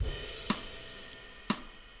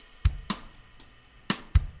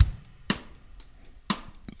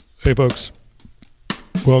Hey folks,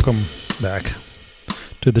 welcome back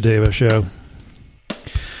to the Devo Show.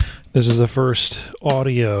 This is the first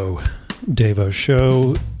audio Devo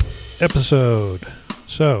Show episode.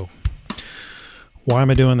 So, why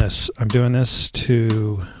am I doing this? I'm doing this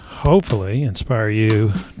to hopefully inspire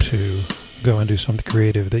you to go and do something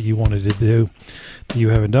creative that you wanted to do that you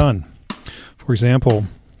haven't done. For example,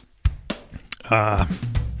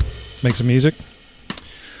 make some music.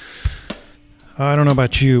 I don't know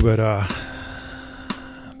about you, but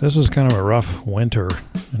this was kind of a rough winter,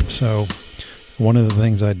 and so one of the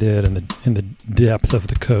things I did in the depth of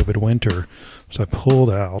the COVID winter was I pulled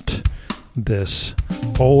out this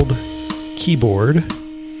old keyboard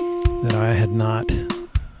that I had not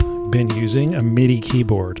been using, a Midi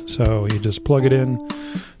keyboard. So you just plug it in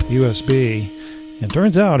USB, and it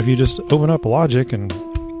turns out if you just open up Logic and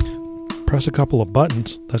press a couple of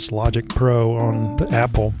buttons, that's Logic Pro on the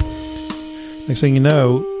Apple. Next thing you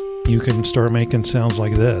know, you can start making sounds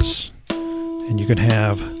like this, and you can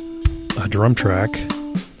have a drum track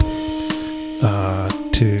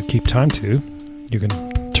to keep time to. You can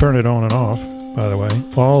turn it on and off, by the way.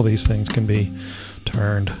 All these things can be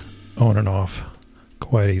turned on and off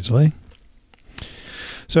quite easily.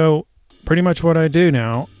 So pretty much what I do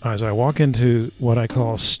now is I walk into what I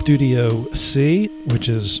call Studio C, which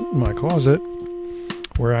is my closet,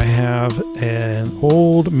 where I have an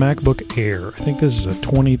old MacBook Air. I think this is a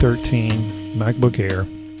 2013 MacBook Air,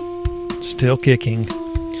 still kicking.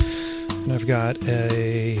 And I've got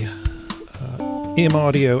a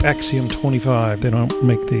M-Audio Axiom 25. They don't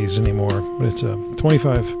make these anymore, but it's a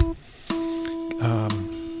 25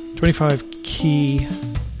 key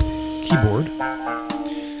keyboard.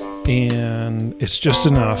 And it's just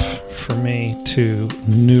enough for me to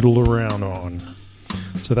noodle around on.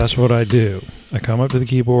 So that's what I do. I come up to the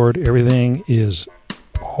keyboard, everything is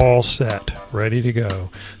all set, ready to go.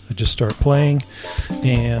 I just start playing,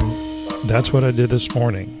 and that's what I did this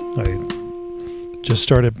morning. I just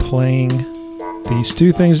started playing these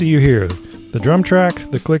two things that you hear. The drum track,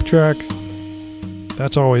 the click track,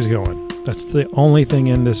 that's always going. That's the only thing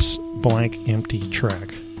in this blank, empty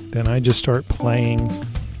track. Then I just start playing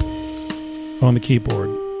on the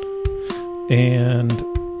keyboard. And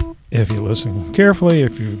if you listen carefully,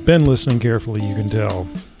 if you've been listening carefully, you can tell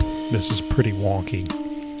this is pretty wonky.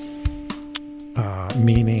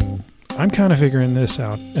 Meaning, I'm kind of figuring this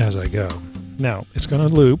out as I go. Now, it's going to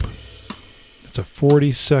loop. It's a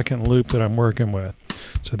 40-second loop that I'm working with.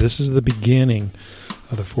 So this is the beginning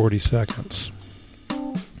of the 40 seconds.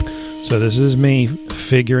 So this is me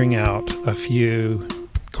figuring out a few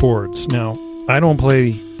chords. Now, I don't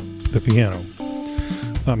play the piano.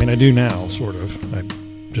 I mean, I do now, sort of. I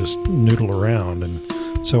just noodle around, and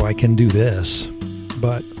so I can do this.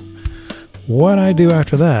 But what I do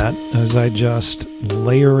after that is I just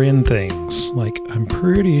layer in things. Like, I'm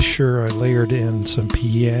pretty sure I layered in some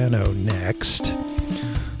piano next,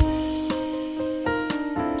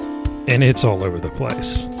 and it's all over the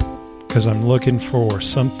place because I'm looking for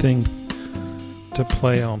something to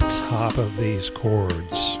play on top of these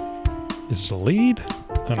chords. Is it a lead?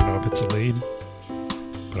 I don't know if it's a lead,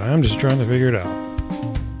 but I'm just trying to figure it out.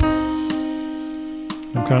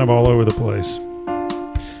 I'm kind of all over the place.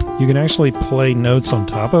 You can actually play notes on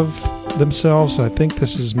top of themselves. I think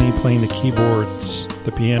this is me playing the keyboards,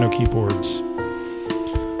 the piano keyboards,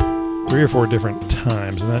 3 or 4 different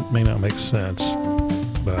times, and that may not make sense.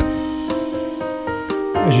 But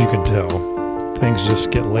as you can tell, things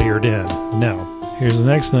just get layered in. Now, here's the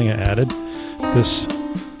next thing I added. This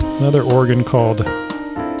another organ called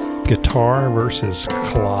guitar versus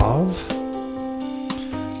clav.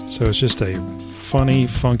 So it's just a funny,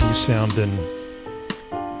 funky sounding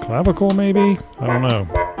clavicle, maybe? I don't know.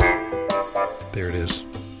 There it is.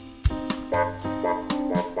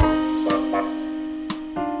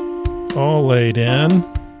 All laid in.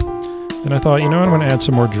 And I thought, you know what, I'm going to add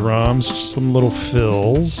some more drums, some little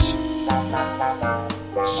fills.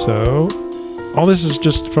 So, all this is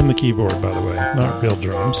just from the keyboard, by the way, not real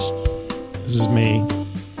drums. This is me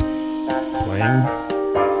playing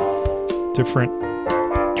different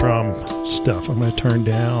drum stuff. I'm going to turn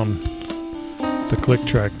down the click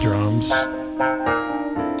track drums.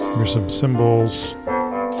 There's some cymbals.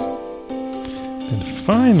 And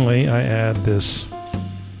finally, I add this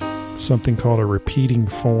something called a repeating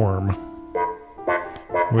form,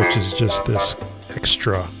 which is just this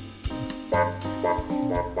extra.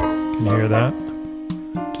 Can you hear that?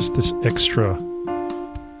 Just this extra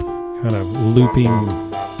kind of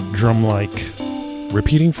looping drum-like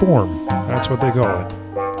repeating form. That's what they call it.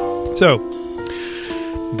 So,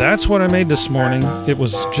 that's what I made this morning. It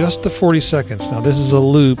was just the 40 seconds. Now, this is a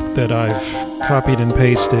loop that I've copied and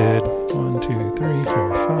pasted 1, 2, 3,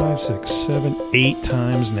 4, 5, 6, 7, 8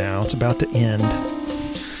 times now. It's about to end.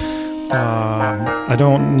 I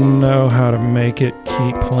don't know how to make it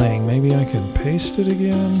keep playing. Maybe I can paste it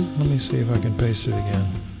again. Let me see if I can paste it again.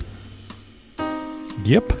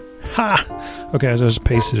 Yep. Ha! Okay, I just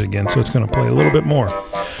pasted it again, so it's going to play a little bit more.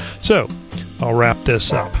 So, I'll wrap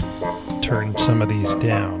this up. Turn some of these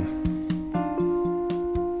down.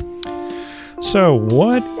 So,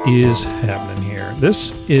 what is happening here?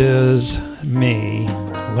 This is me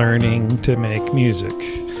learning to make music.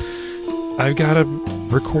 I've got a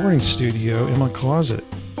recording studio in my closet.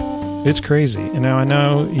 It's crazy. And now I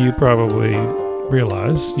know you probably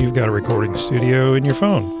realize you've got a recording studio in your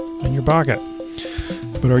phone, in your pocket.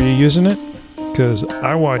 But are you using it? Because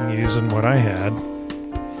I wasn't using what I had.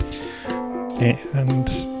 And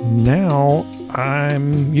now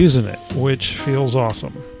I'm using it, which feels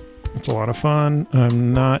awesome. It's a lot of fun.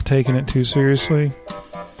 I'm not taking it too seriously,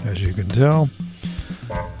 as you can tell.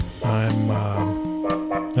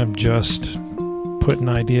 I'm just putting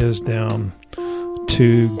ideas down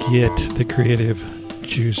to get the creative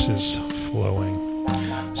juices flowing.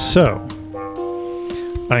 So,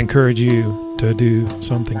 I encourage you to do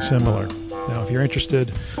something similar. Now, if you're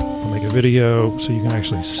interested, I'll make a video so you can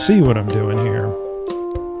actually see what I'm doing here.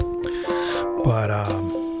 But I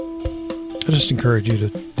just encourage you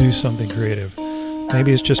to do something creative.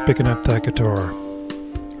 Maybe it's just picking up that guitar.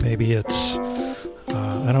 Maybe it's,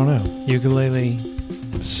 I don't know, ukulele,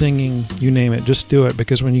 singing, you name it. Just do it,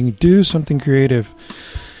 because when you do something creative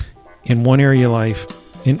in one area of life,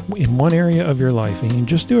 in one area of your life, and you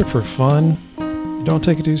just do it for fun, you don't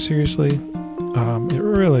take it too seriously, it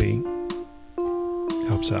really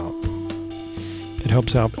helps out. It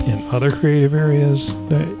helps out in other creative areas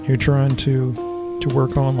that you're trying to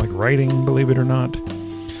work on, like writing, believe it or not.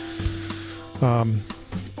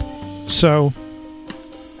 So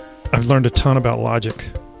I've learned a ton about Logic.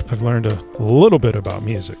 I've learned a little bit about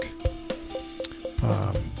music.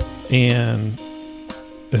 And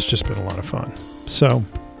it's just been a lot of fun. So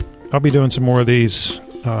I'll be doing some more of these.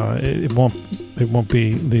 It won't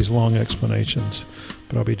be these long explanations,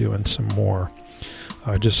 but I'll be doing some more.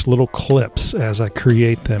 Just little clips as I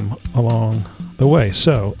create them along the way.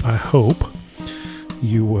 So I hope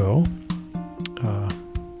you will.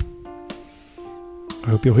 I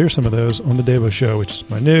hope you'll hear some of those on the Devo Show, which is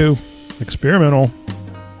my new experimental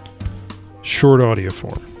short audio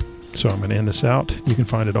form. So I'm going to end this out. You can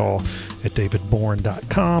find it all at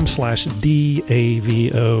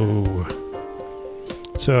davidbourne.com/DAVO.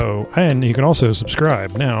 So, and you can also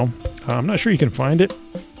subscribe. Now, I'm not sure you can find it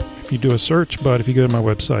if you do a search, but if you go to my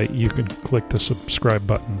website, you can click the subscribe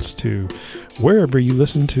buttons to wherever you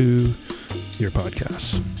listen to your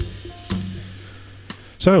podcasts.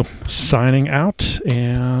 So, signing out,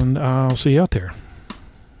 and I'll see you out there.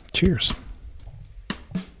 Cheers.